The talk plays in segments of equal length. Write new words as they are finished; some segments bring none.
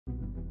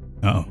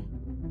Oh.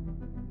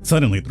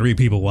 Suddenly, 3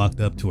 people walked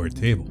up to our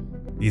table.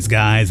 These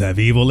guys have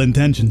evil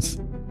intentions.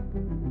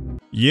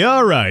 Yeah,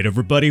 alright,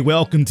 everybody,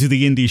 welcome to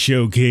the Indie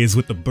Showcase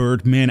with the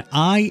Birdman.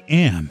 I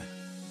am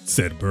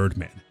said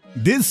Birdman.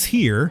 This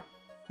here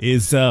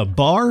is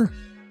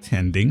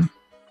Bartending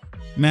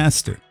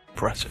Master.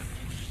 Impressive.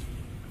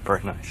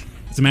 Very nice.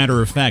 As a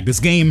matter of fact, this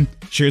game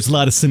shares a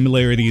lot of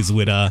similarities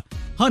with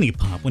Honey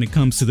Pop when it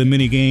comes to the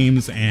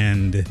mini-games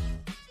and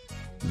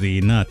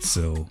the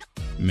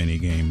not-so-mini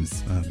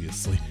games,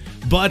 obviously.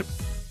 But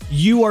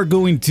you are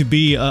going to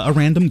be a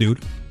random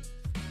dude.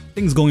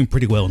 Things going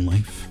pretty well in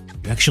life.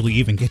 You actually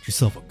even get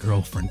yourself a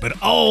girlfriend, but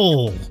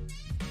oh!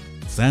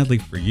 Sadly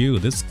for you,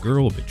 this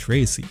girl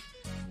betrays you.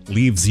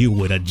 Leaves you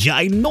with a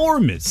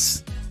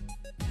ginormous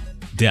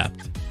debt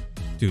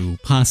to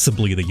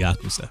possibly the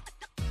yakuza.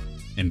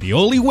 And the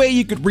only way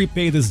you could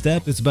repay this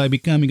debt is by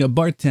becoming a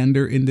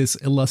bartender in this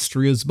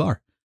illustrious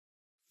bar.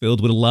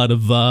 Filled with a lot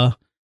of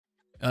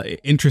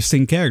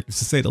interesting characters,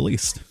 to say the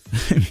least.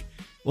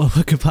 Well,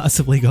 what could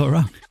possibly go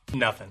wrong?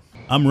 Nothing.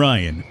 I'm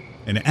Ryan,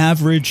 an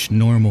average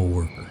normal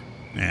worker,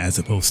 as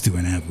opposed to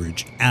an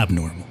average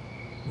abnormal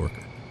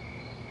worker.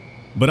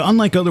 But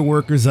unlike other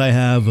workers, I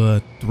have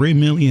a 3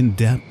 million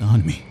debt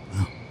on me.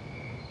 Wow.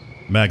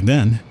 Back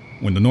then,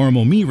 when the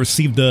normal me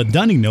received a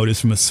dunning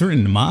notice from a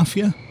certain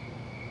mafia,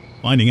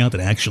 finding out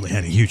that I actually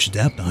had a huge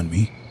debt on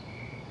me,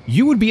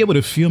 you would be able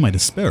to feel my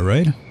despair,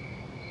 right?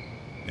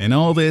 And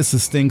all this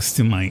is thanks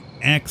to my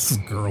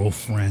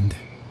ex-girlfriend.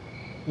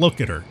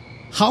 Look at her.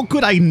 How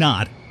could I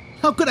not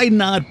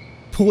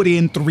put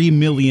in 3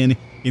 million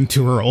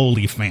into her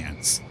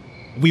OnlyFans?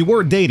 We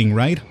were dating,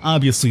 right?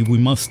 Obviously, we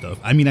must have.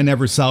 I mean, I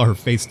never saw her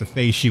face to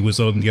face. She was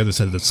on the other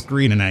side of the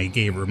screen and I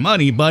gave her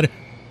money, but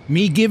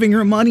me giving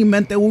her money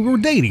meant that we were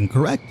dating,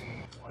 correct?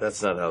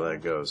 That's not how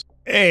that goes.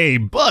 Hey,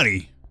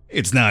 buddy.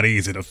 It's not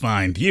easy to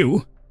find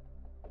you.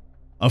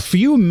 A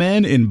few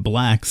men in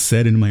black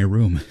said in my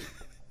room.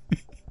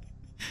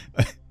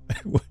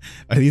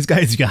 Are these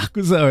guys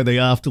yakuza or are they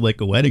off to like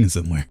a wedding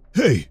somewhere?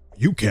 Hey,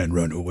 you can't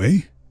run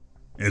away.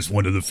 As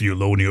one of the few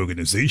lonely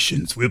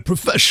organizations, we're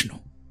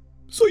professional.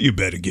 So you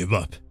better give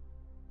up.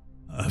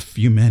 A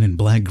few men in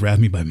black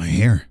grabbed me by my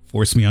hair,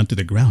 forced me onto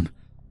the ground.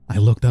 I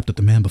looked up at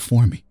the man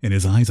before me. In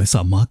his eyes I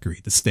saw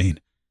mockery, disdain,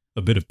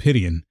 a bit of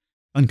pity and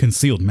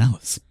unconcealed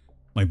malice.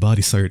 My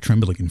body started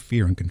trembling in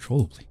fear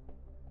uncontrollably.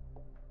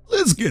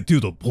 Let's get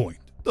to the point.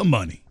 The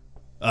money.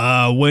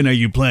 When are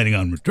you planning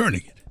on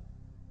returning it?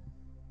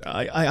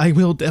 I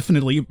will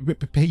definitely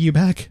pay you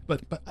back,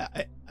 but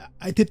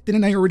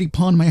didn't I already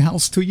pawn my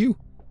house to you?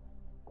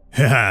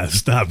 Ha,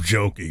 stop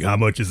joking. How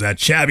much is that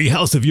shabby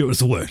house of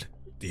yours worth?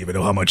 Do you even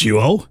know how much you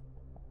owe?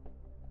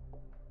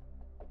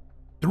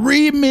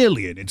 3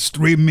 million. It's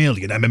 3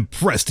 million. I'm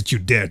impressed that you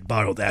dared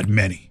borrow that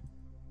many.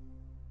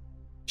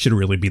 Shouldn't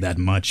really be that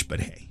much,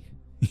 but hey,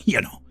 you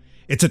know,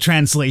 it's a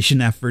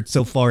translation effort.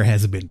 So far it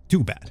hasn't been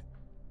too bad.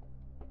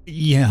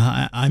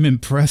 Yeah, I'm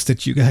impressed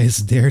that you guys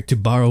dared to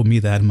borrow me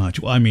that much.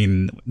 Well, I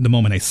mean, the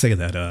moment I say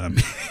that,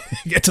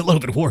 it gets a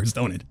little bit worse,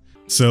 don't it?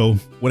 So,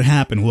 what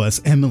happened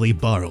was Emily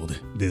borrowed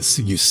this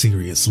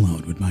usurious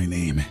loan with my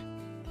name,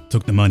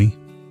 took the money,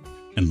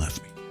 and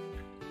left me.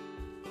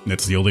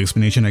 That's the only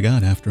explanation I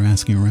got after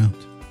asking around.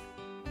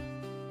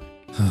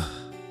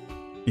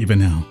 Even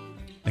now,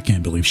 I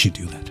can't believe she'd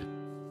do that.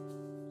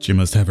 She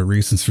must have her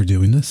reasons for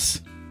doing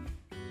this.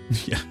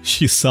 Yeah,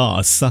 she saw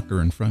a sucker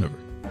in front of her.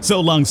 So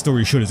long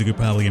story short, as you could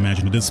probably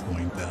imagine at this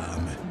point,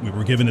 we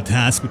were given a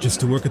task which is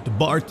to work at the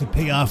bar to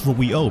pay off what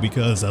we owe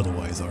because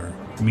otherwise our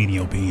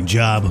menial paying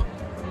job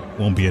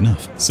won't be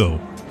enough. So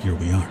here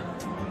we are.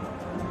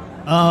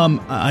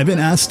 I've been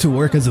asked to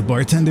work as a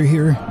bartender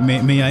here.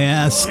 May I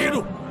ask?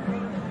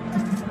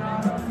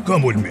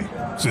 Come with me.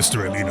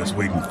 Sister Elena's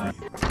waiting for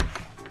you.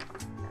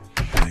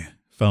 I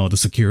followed the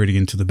security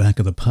into the back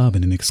of the pub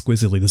in an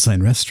exquisitely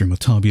designed restroom. A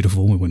tall,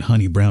 beautiful woman with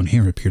honey brown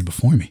hair appeared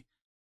before me.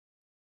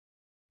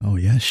 Oh,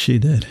 yes, she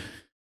did.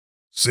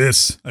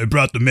 Sis, I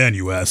brought the man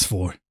you asked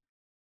for.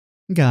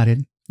 Got it.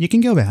 You can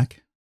go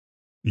back.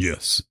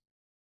 Yes.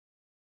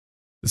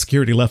 The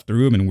security left the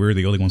room and we're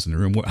the only ones in the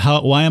room.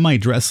 Why am I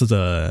dressed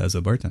as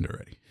a bartender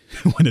already?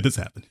 When did this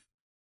happen?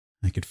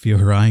 I could feel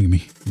her eyeing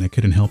me, and I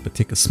couldn't help but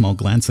take a small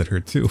glance at her,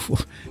 too.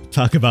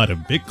 Talk about a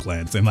big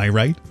glance, am I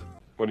right?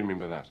 What do you mean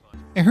by that?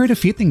 I heard a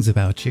few things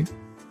about you.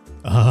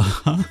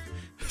 Uh-huh.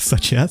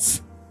 Such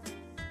as?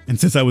 And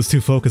since I was too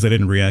focused, I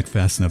didn't react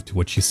fast enough to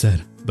what she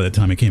said. By the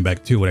time I came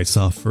back to, what I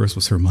saw first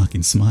was her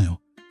mocking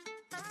smile.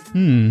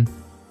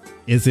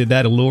 Is it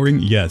that alluring?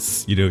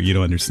 Yes, you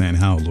don't understand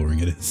how alluring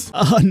it is.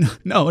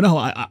 No,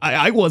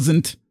 I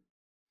wasn't.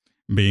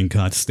 Being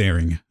caught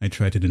staring, I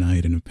tried to deny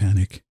it in a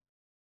panic.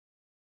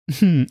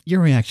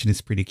 Your reaction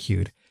is pretty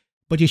cute,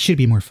 but you should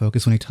be more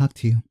focused when I talk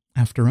to you.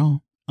 After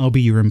all, I'll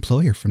be your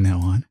employer from now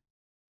on.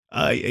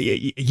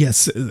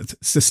 Yes,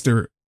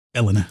 Sister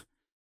Elena.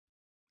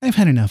 I've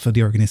had enough of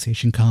the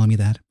organization calling me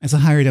that. As a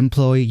hired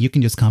employee, you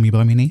can just call me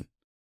by my name.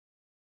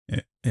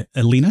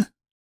 Elena?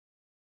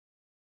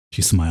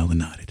 She smiled and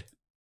nodded.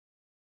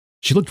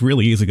 She looked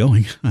really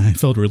easygoing. I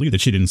felt relieved that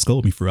she didn't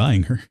scold me for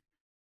eyeing her.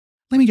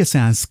 let me just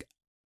ask,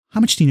 how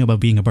much do you know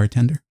about being a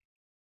bartender?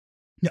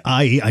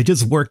 I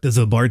just worked as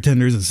a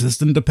bartender's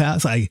assistant in the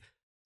past. I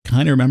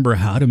kind of remember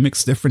how to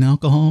mix different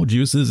alcohol,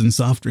 juices, and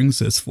soft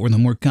drinks as for the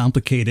more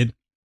complicated.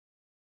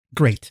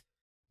 Great.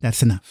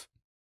 That's enough.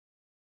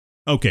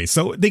 Okay,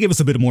 so they give us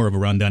a bit more of a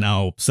rundown.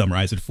 I'll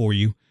summarize it for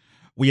you.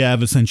 We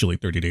have essentially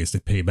 30 days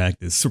to pay back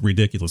this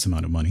ridiculous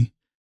amount of money.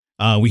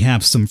 We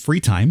have some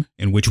free time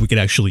in which we could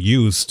actually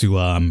use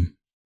to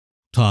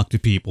talk to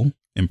people,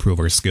 improve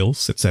our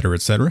skills, etc.,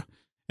 etc.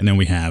 And then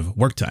we have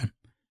work time,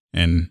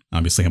 and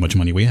obviously how much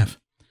money we have.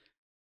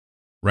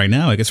 Right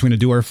now, I guess we're going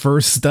to do our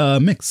first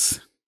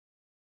mix.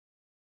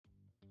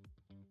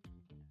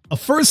 A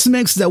first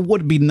mix that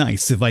would be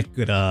nice if I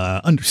could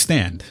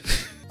understand.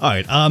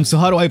 Alright, so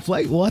how do I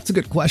play? Well, that's a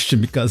good question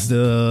because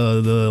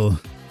the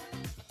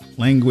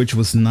language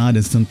was not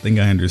as something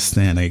I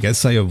understand. I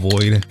guess I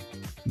avoid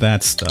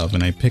that stuff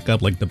and I pick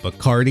up like the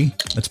Bacardi.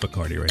 That's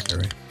Bacardi right there,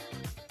 right?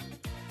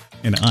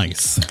 And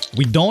ice.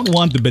 We don't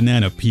want the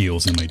banana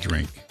peels in my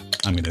drink,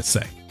 I'm going to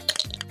say.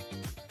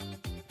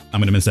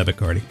 I'm going to miss that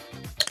Bacardi,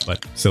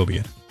 but so be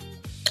it.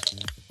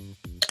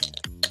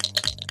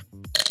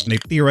 And they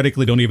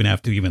theoretically don't even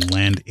have to even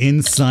land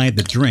inside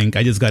the drink.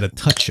 I just got to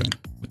touch them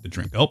with the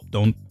drink. Oh,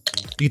 don't.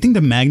 Do you think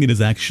the magnet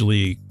is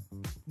actually...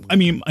 I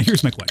mean,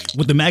 here's my question.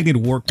 Would the magnet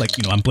work like,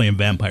 you know, I'm playing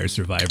Vampire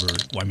Survivor?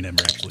 Well, I mean, I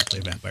never actually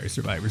play Vampire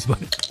Survivors,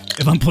 but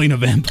if I'm playing a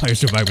Vampire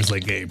Survivors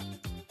like game,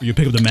 where you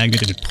pick up the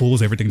magnet and it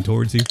pulls everything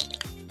towards you,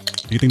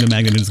 do you think the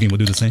magnet in this game will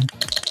do the same?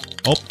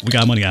 Oh, we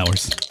got money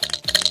hours.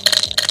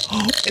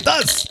 Oh, it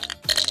does!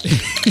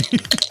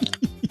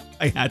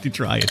 I had to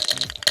try it.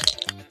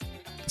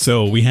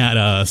 So we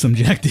had some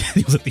Jack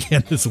Daniels at the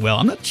end as well.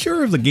 I'm not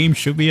sure if the game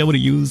should be able to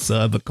use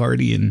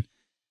Bacardi and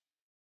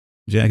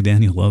Jack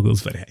Daniel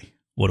logos, but hey,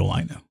 what do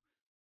I know?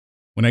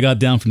 When I got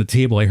down from the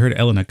table, I heard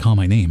Elena call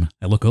my name.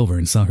 I look over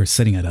and saw her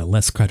sitting at a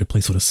less crowded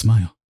place with a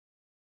smile.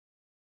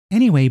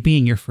 Anyway,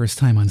 being your first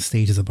time on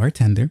stage as a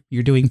bartender,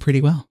 you're doing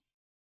pretty well.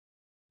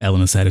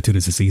 Elena's attitude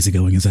is as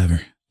easygoing as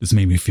ever. This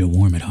made me feel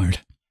warm at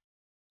heart.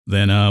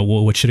 Then,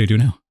 what should I do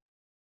now?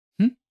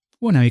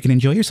 Well, now you can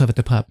enjoy yourself at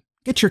the pub.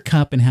 Get your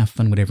cup and have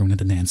fun with everyone at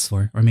the dance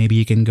floor. Or maybe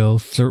you can go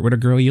flirt with a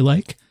girl you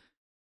like.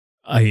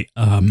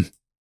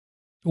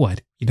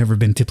 What? You never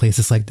been to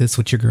places like this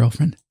with your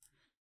girlfriend?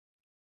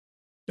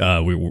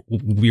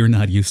 We're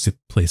not used to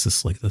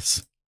places like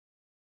this.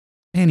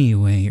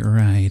 Anyway,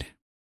 right.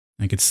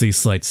 I could see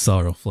slight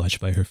sorrow flash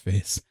by her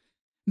face.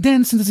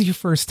 Then, since this is your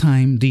first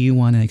time, do you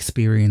want to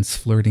experience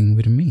flirting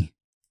with me?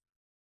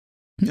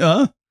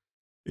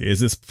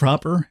 Is this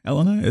proper,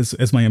 Elena,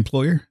 as my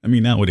employer? I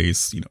mean,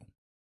 nowadays, you know,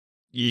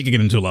 you can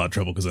get into a lot of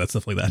trouble because of that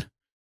stuff like that.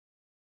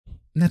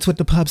 That's what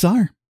the pubs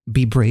are.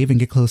 Be brave and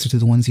get closer to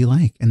the ones you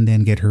like, and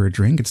then get her a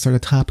drink and start a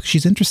topic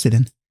she's interested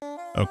in.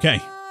 Okay,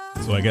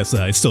 so I guess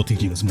I still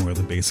teaching us more of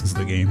the basics of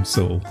the game,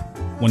 so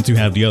once you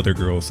have the other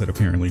girls that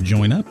apparently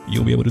join up,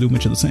 you'll be able to do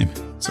much of the same.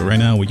 So right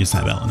now, we just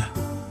have Elena.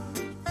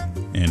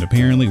 And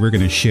apparently, we're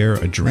going to share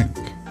a drink.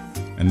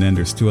 And then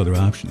there's two other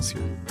options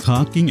here.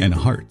 Talking and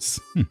hearts.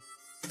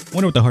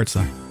 Wonder what the hearts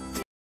are.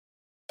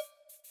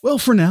 Well,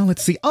 for now,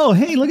 let's see. Oh,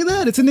 hey, look at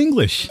that. It's in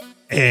English.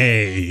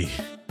 Hey.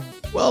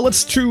 Well,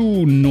 let's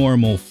do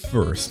normal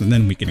first, and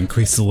then we can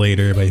increase it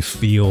later if I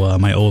feel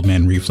my old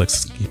man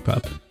reflexes keep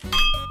up.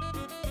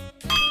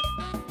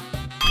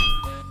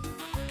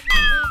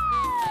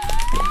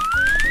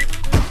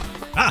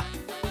 Ah!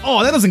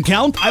 Oh, that doesn't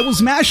count. I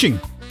was mashing.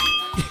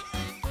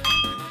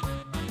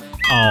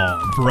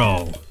 Oh,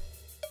 bro.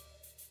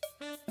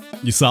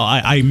 You saw,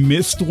 I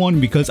missed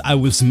one because I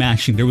was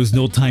mashing. There was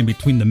no time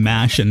between the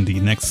mash and the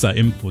next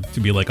input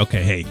to be like,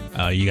 okay, hey,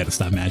 you gotta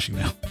stop mashing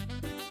now.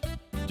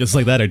 Just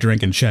like that, I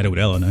drank and chatted with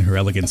Elena. Her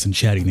elegance and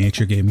chatty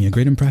nature gave me a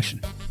great impression.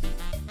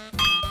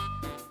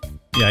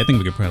 Yeah, I think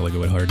we could probably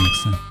go it hard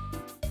next time.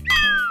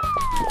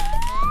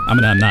 I'm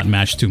gonna not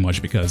mash too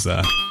much because,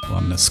 well,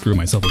 I'm gonna screw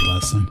myself up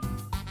last time.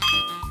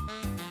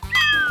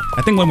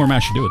 I think one more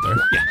mash should do it there.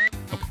 Yeah.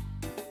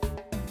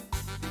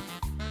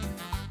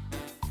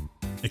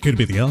 It could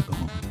be the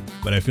alcohol,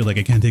 but I feel like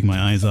I can't take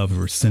my eyes off of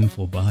her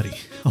sinful body.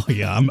 Oh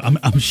yeah,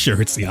 I'm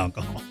sure it's the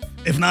alcohol.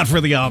 If not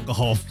for the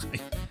alcohol,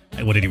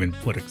 I wouldn't even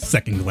put a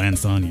second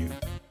glance on you,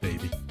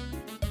 baby.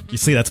 You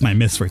see, that's my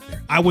miss right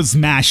there. I was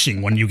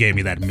mashing when you gave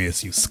me that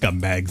miss, you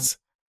scumbags.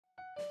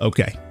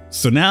 Okay,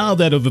 so now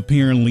that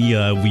apparently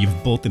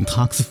we've both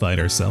intoxified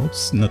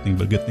ourselves, nothing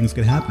but good things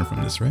could happen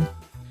from this, right?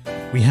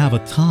 We have a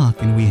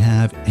talk and we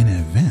have an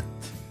event.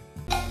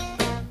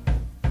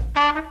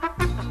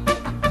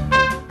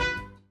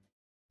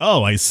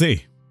 Oh, I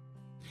see.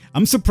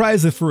 I'm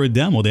surprised that for a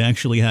demo they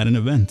actually had an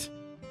event.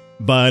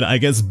 But I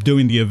guess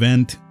doing the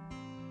event,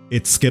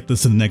 it skipped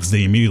us to the next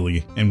day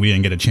immediately, and we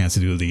didn't get a chance to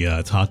do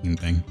the talking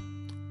thing.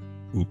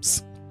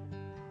 Oops.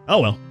 Oh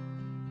well.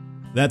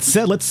 That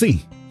said, let's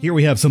see. Here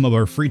we have some of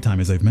our free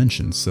time, as I've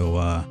mentioned, so,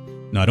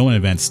 no, I don't want to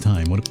advance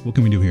time. What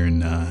can we do here in,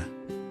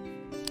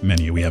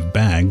 menu? We have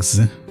bags.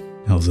 What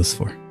the hell is this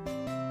for?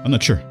 I'm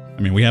not sure.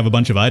 I mean, we have a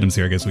bunch of items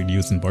here I guess we'd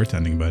use in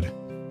bartending, but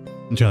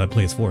I'm sure that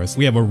plays for us.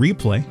 We have a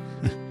replay.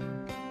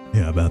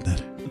 Yeah, about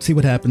that. Let's see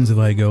what happens if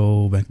I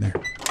go back there.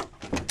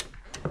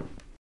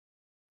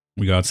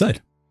 We go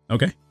outside.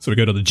 Okay, so we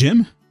go to the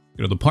gym,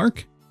 go to the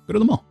park, go to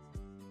the mall.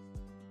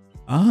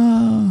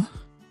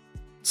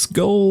 Let's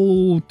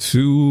go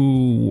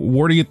to...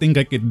 Where do you think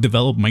I could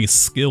develop my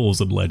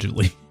skills,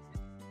 allegedly?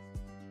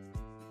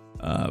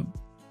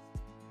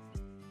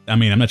 I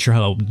mean, I'm not sure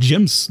how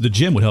the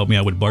gym would help me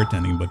out with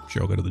bartending, but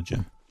sure, I'll go to the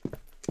gym.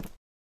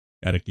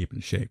 Gotta keep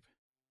in shape.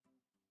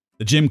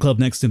 The gym club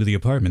next to the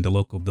apartment, the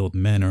local built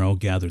men are all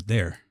gathered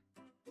there.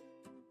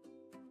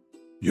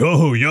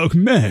 Yo, young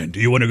man, do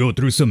you want to go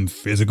through some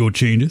physical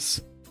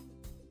changes?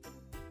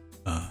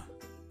 I'm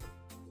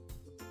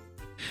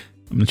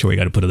not sure I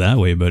gotta put it that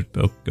way, but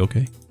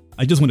okay.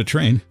 I just want to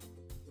train.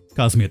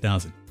 Cost me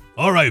 $1,000.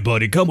 Alright,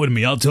 buddy, come with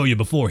me. I'll tell you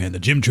beforehand. The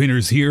gym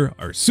trainers here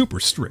are super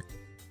strict.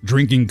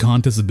 Drinking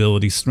contest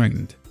ability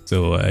strengthened.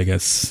 So I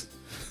guess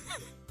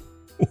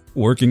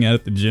working out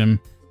at the gym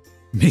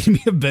made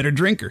me a better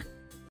drinker.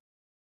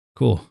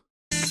 Cool.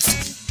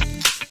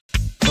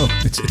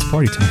 Oh, it's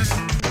party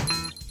time.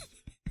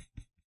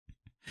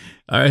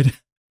 Alright.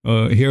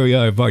 Here we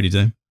are, party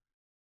time.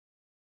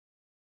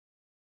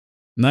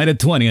 Night at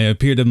 20, I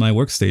appeared at my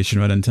workstation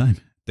right on time.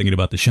 Thinking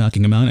about the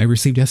shocking amount I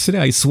received yesterday,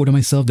 I swore to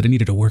myself that I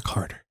needed to work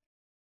harder.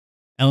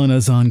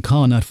 Elena's on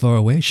call not far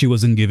away. She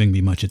wasn't giving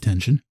me much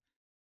attention.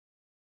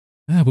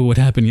 But what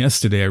happened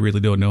yesterday, I really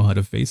don't know how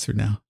to face her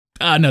now.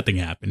 Nothing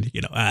happened.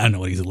 You know, I don't know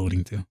what he's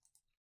alluding to.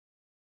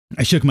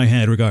 I shook my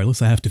head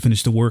regardless. I have to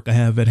finish the work I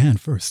have at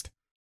hand first.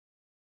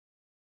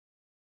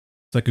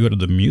 So I could go to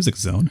the music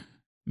zone,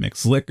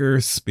 mix liquor,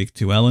 speak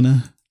to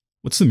Elena.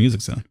 What's the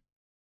music zone?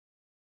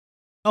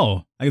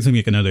 Oh, I guess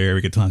maybe another area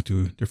we could talk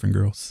to different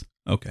girls.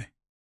 Okay.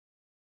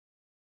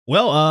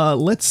 Well,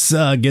 let's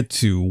get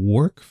to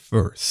work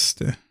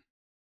first.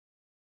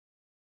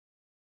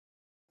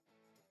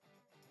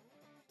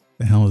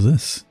 The hell is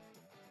this?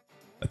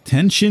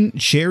 Attention,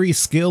 Sherry's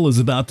skill is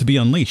about to be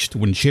unleashed.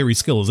 When Sherry's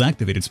skill is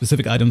activated,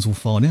 specific items will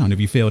fall down. If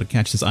you fail to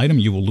catch this item,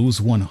 you will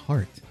lose 1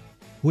 heart.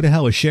 Who the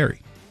hell is Sherry?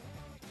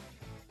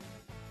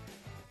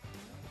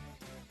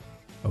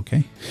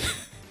 Okay.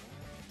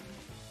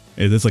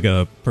 Is this like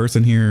a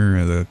person here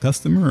as a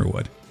customer or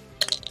what?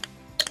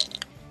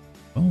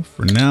 Well,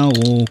 for now,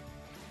 we'll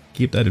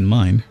keep that in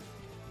mind.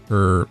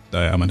 I'm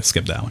gonna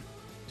skip that one.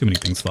 Too many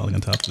things falling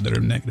on top of it that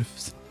are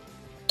negatives.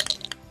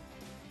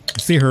 I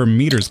see her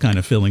meter's kind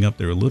of filling up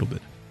there a little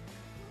bit.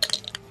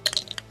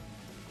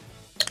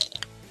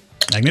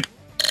 Magnet?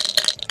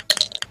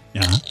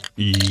 Yeah.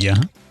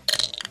 Yeah.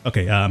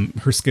 Okay,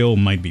 her skill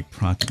might be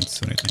proccing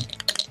soon, I think.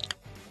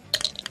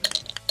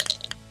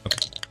 Okay.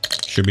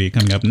 Should be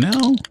coming up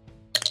now.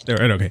 There,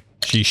 okay.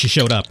 She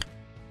showed up.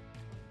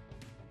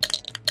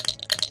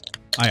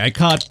 I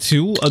caught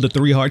 2 of the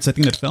 3 hearts I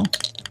think that fell.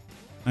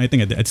 I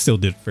think I still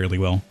did fairly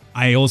well.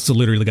 I also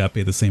literally got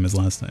paid the same as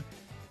last time.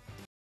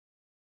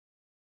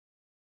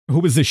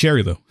 Who is this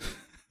Sherry, though?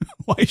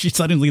 Why is she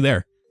suddenly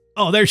there?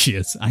 Oh, there she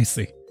is. I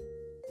see.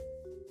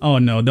 Oh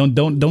no,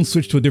 don't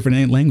switch to a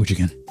different language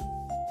again.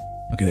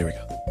 Okay, there we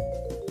go.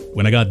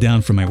 When I got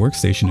down from my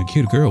workstation, a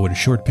cute girl with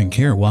short pink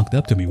hair walked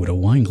up to me with a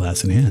wine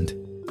glass in hand.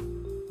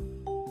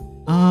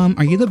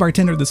 Are you the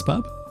bartender of this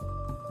pub?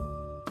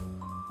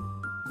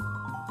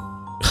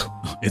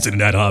 Isn't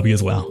that hobby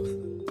as well?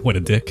 What a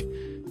dick.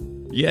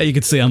 Yeah, you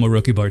could say I'm a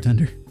rookie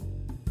bartender.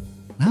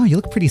 Wow, you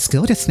look pretty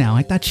skilled just now.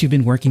 I thought you've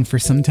been working for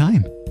some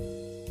time.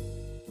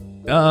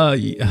 How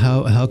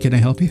can I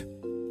help you?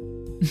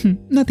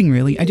 Nothing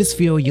really. I just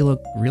feel you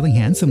look really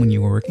handsome when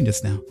you were working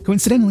just now.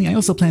 Coincidentally, I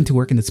also plan to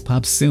work in this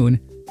pub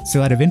soon.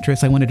 So out of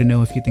interest, I wanted to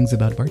know a few things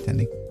about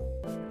bartending.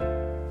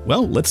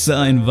 Well, let's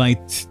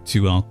invite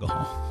to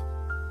alcohol.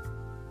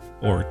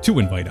 Or to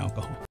invite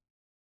alcohol.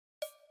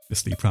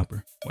 That's the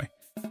proper way.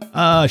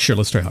 Sure,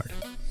 let's try hard.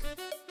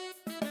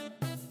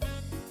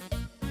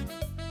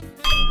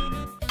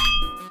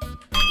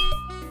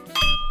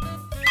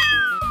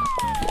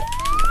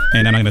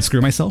 And I'm not gonna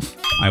screw myself.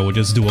 I will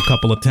just do a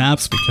couple of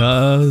taps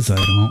because I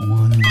don't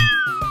want to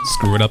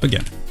screw it up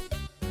again.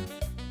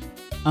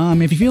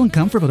 If you feel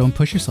uncomfortable, don't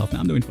push yourself. Now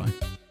I'm doing fine.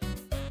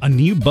 A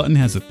new button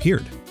has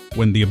appeared.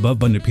 When the above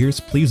button appears,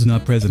 please do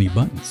not press any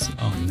buttons.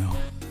 Oh no.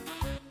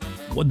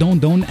 Well,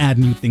 don't add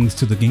new things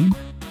to the game.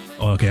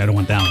 Oh, okay, I don't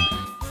want that one.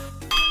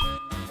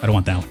 I don't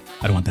want that one.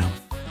 I don't want that one.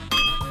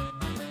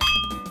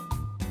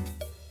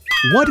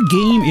 What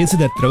game is it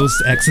that throws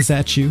X's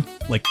at you?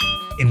 Like,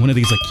 in one of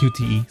these, like,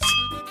 QTEs?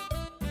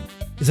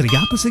 Is it a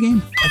Yakuza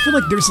game? I feel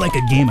like there's, like,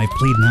 a game I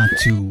played not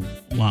too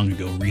long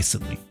ago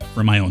recently,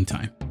 for my own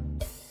time.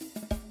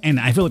 And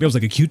I feel like there was,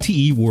 like, a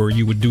QTE where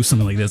you would do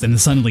something like this, and then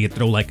suddenly it'd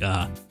throw, like,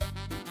 a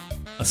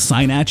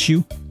sign at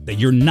you that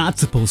you're not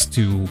supposed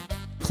to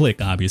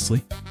click,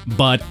 obviously.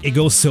 But it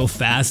goes so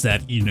fast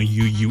that, you know,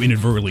 you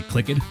inadvertently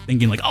click it,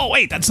 thinking like, oh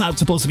wait, that's not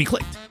supposed to be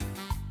clicked.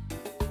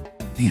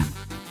 Damn.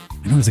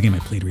 I know there's a game I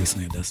played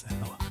recently that does that.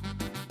 Oh well.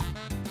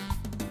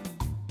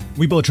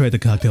 We both tried the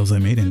cocktails I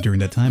made, and during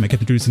that time, I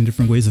kept introducing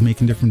different ways of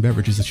making different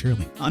beverages to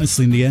Shirley.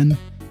 Honestly, in the end,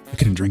 I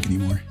couldn't drink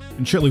anymore.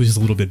 And Shirley was just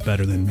a little bit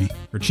better than me.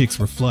 Her cheeks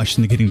were flushed,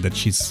 indicating that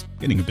she's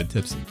getting a bit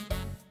tipsy.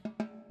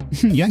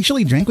 You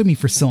actually drank with me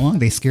for so long,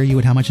 they scare you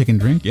at how much I can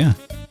drink? Yeah.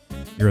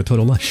 You're a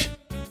total lush.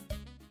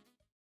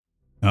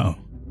 Uh-oh.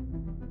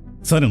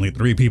 Suddenly,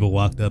 3 people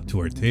walked up to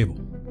our table.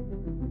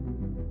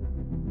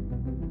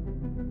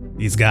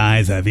 These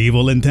guys have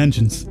evil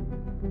intentions.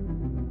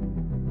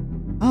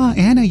 Ah,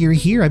 Anna, you're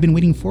here. I've been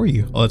waiting for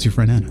you. Oh, that's your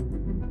friend Anna.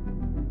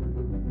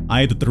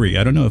 I had the 3.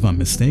 I don't know if I'm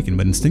mistaken,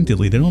 but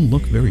instinctively, they don't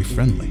look very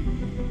friendly.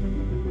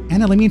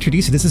 Anna, let me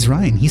introduce you. This is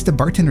Ryan. He's the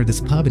bartender at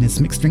this pub, and his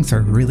mixed drinks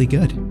are really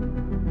good.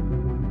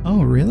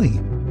 Oh, really?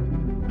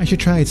 I should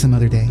try it some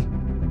other day.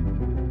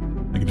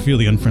 I could feel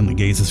the unfriendly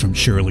gazes from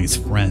Shirley's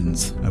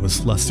friends. I was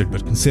flustered,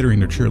 but considering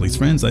they're Shirley's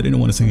friends, I didn't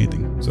want to say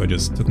anything, so I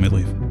just took my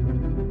leave.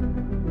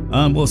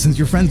 Well, since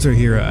your friends are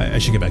here, I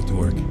should get back to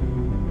work.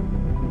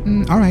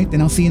 Alright,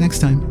 then I'll see you next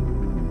time.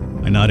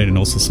 I nodded and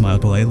also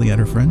smiled politely at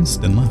her friends,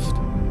 then left.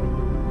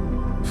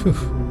 Phew.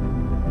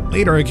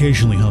 Later, I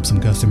occasionally helped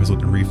some customers with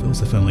their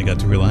refills. I finally got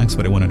to relax,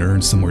 but I wanted to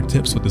earn some more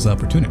tips with this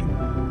opportunity.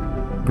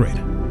 Great.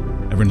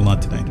 I've earned a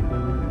lot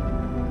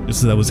tonight.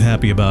 Just as I was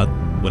happy about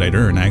what I'd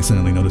earned, I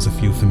accidentally noticed a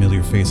few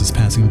familiar faces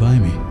passing by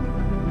me.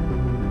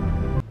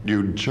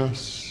 You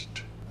just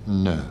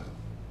know.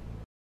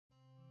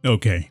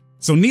 Okay.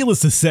 So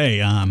needless to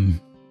say,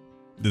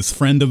 this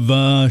friend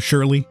of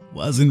Shirley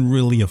wasn't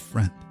really a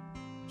friend.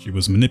 She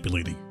was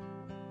manipulating.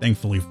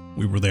 Thankfully,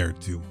 we were there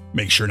to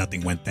make sure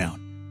nothing went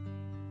down.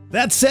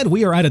 That said,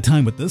 we are out of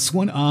time with this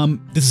one.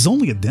 This is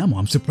only a demo.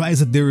 I'm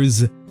surprised that there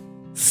is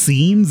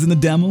scenes in the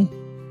demo,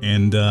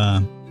 and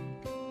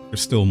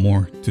there's still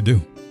more to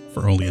do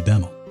for only a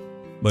demo.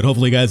 But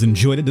hopefully you guys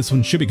enjoyed it. This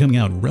one should be coming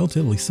out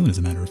relatively soon, as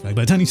a matter of fact.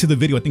 By the time you see the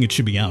video, I think it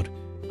should be out.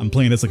 I'm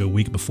playing this like a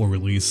week before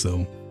release,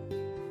 so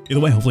either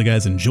way, hopefully you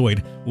guys enjoyed.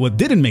 What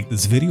didn't make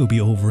this video will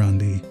be over on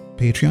the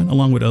Patreon,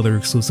 along with other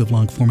exclusive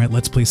long format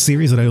Let's Play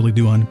series that I only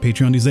do on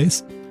Patreon these days.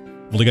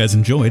 Hopefully you guys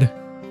enjoyed.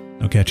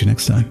 I'll catch you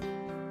next time.